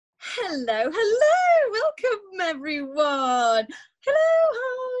Hello, welcome everyone.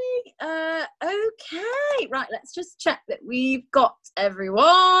 Hello, hi. Okay, right, let's just check that we've got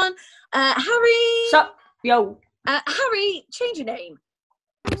everyone. Harry. Sup, yo. Harry, change your name.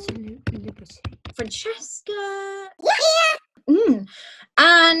 Absolute liberty. Francesca. Yeah.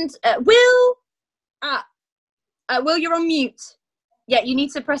 And Will. Will, you're on mute. Yeah, you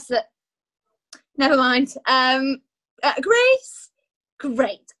need to press it. Never mind. Grace.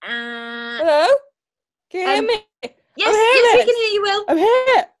 Great. Hello? Can you hear me? Yes, we can hear you, Will. I'm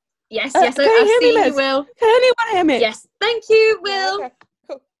here. Yes, can you hear me, you, Will. Can anyone hear me? Yes, thank you, Will. Okay,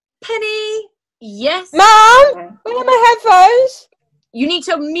 cool. Penny. Yes. Mom, where are my headphones? You need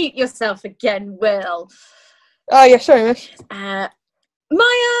to mute yourself again, Will. Oh, yeah, sorry, miss. Maya.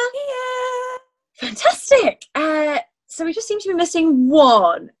 Yeah. Fantastic. So we just seem to be missing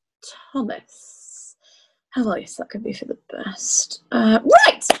one. Thomas. Oh, well, yes, that could be for the best.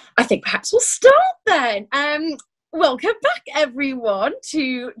 Right, I think perhaps we'll start then. Welcome back, everyone,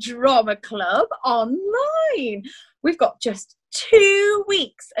 to Drama Club Online. We've got just 2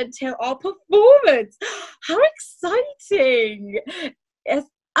 weeks until our performance. How exciting! Yes.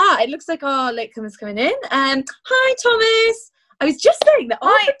 It looks like our latecomer's coming in. Hi, Thomas. I was just saying that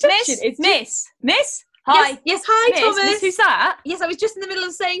our production is Miss. Hi. Yes, hi, Thomas. Miss, who's that? Yes, I was just in the middle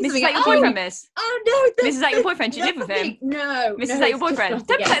of saying Miss, something. is that your boyfriend, Miss? Oh, no. Miss, is that your boyfriend? Do you live with him? No. Miss, no, is that your it's just boyfriend? nothing.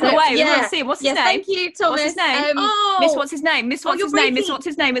 Don't put him away. We want to see him. What's his name? Thank you, Thomas. What's his name? Miss, what's his name? Miss, what's his name? Miss, what's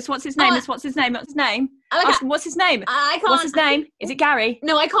his name? Miss, what's his name? Miss, what's his name? What's his name? What's his name? I can't. What's his name? Is it Gary?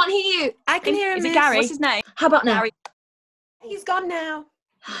 No, I can't hear you. I can hear him, Is it miss. Gary? What's his name? How about now? Gary. He's gone now.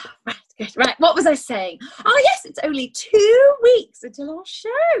 Right, good. Right, what was I saying? Oh, yes, it's only 2 weeks until our show.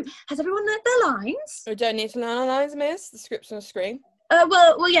 Has everyone learnt their lines? We don't need to learn our lines, miss. The script's on the screen.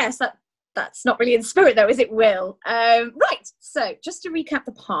 Well, yes, that's not really in spirit, though, is it, Will? Right, so just to recap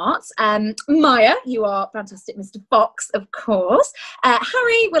the parts. Maya, you are fantastic Mr. Fox, of course.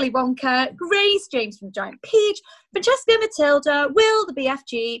 Harry, Willy Wonka. Grace, James from Giant Peach. Francesca, Matilda. Will, the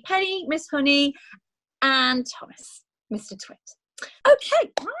BFG. Penny, Miss Honey. And Thomas, Mr. Twit.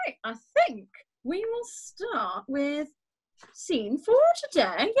 Okay, right, I think we will start with scene 4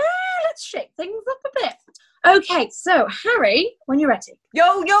 today. Yeah, let's shake things up a bit. Okay, so Harry, when you're ready.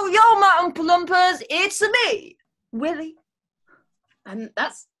 Yo, my Oompa Loompas, it's me, Willy.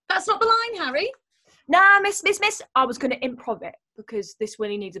 That's not the line, Harry. Nah, miss. I was going to improv it because this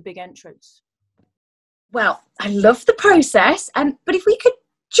Willy needs a big entrance. Well, I love the process, but if we could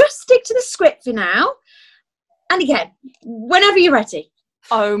just stick to the script for now. And again, whenever you're ready.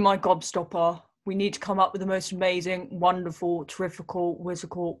 Oh my gobstopper. We need to come up with the most amazing, wonderful, terrifical,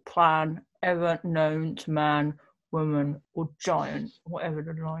 whimsical plan ever known to man, woman, or giant, whatever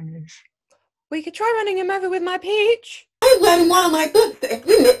the line is. We could try running him over with my peach. I ran one of my good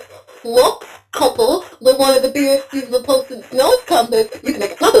things. Swap couple with one of the BSG's repulsive snow cumbers. You can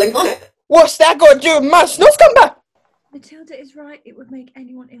make a coupling on it. What's that got to do with my snowscumber? Matilda is right, it would make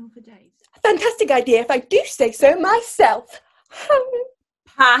anyone ill for days. Fantastic idea, if I do say so myself.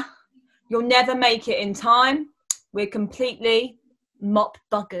 Ha! You'll never make it in time. We're completely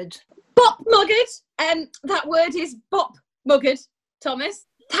mop-buggered. Bop-muggered. That word is bop-muggered, Thomas.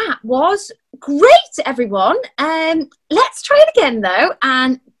 That was great, everyone. Let's try it again, though.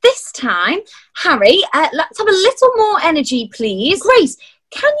 And this time, Harry, let's have a little more energy, please. Grace,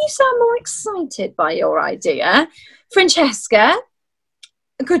 can you sound more excited by your idea? Francesca,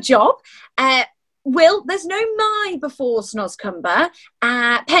 good job. Will, there's no my before Snozcumber.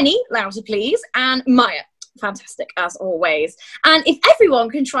 Penny, louder please. And Maya, fantastic as always. And if everyone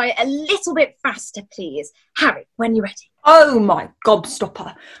can try it a little bit faster, please. Harry, when you're ready. Oh my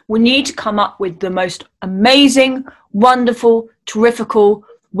gobstopper. We need to come up with the most amazing, wonderful, terrifical,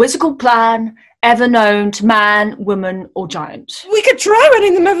 whimsical plan ever known to man, woman, or giant. We could try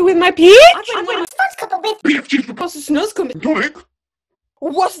running them over with my peach. What's a snowscumber?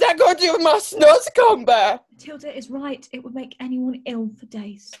 What's that got to do with my snowscumber? Matilda is right, it would make anyone ill for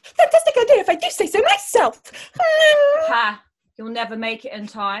days. Fantastic idea, if I do say so myself. Ha! You'll never make it in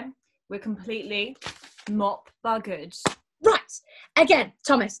time. We're completely mop-buggered. Right. Again,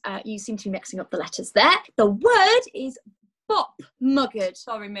 Thomas, you seem to be mixing up the letters there. The word is bop-muggered.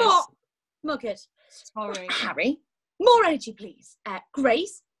 Sorry, miss. Bop-muggered. Sorry. Harry, more energy, please.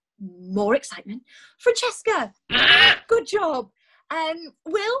 Grace, more excitement. Francesca, good job.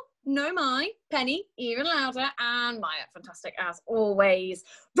 Will, no mine. Penny, even louder. And Maya, fantastic as always.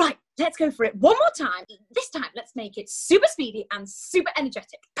 Right, let's go for it one more time. This time, let's make it super speedy and super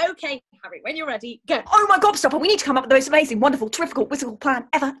energetic. Okay, Harry, when you're ready, go. Oh my gobstopper, we need to come up with the most amazing, wonderful, terrifical, whimsical plan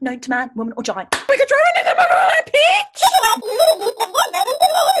ever known to man, woman, or giant. We could try running them over my peach.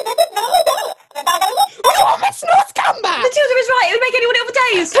 make anyone ill for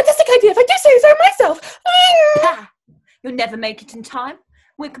days. Fantastic idea, if I do say so myself. Pah! You'll never make it in time.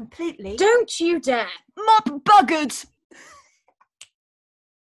 We're completely Don't you dare. mop buggered.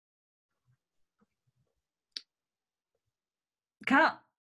 Cat.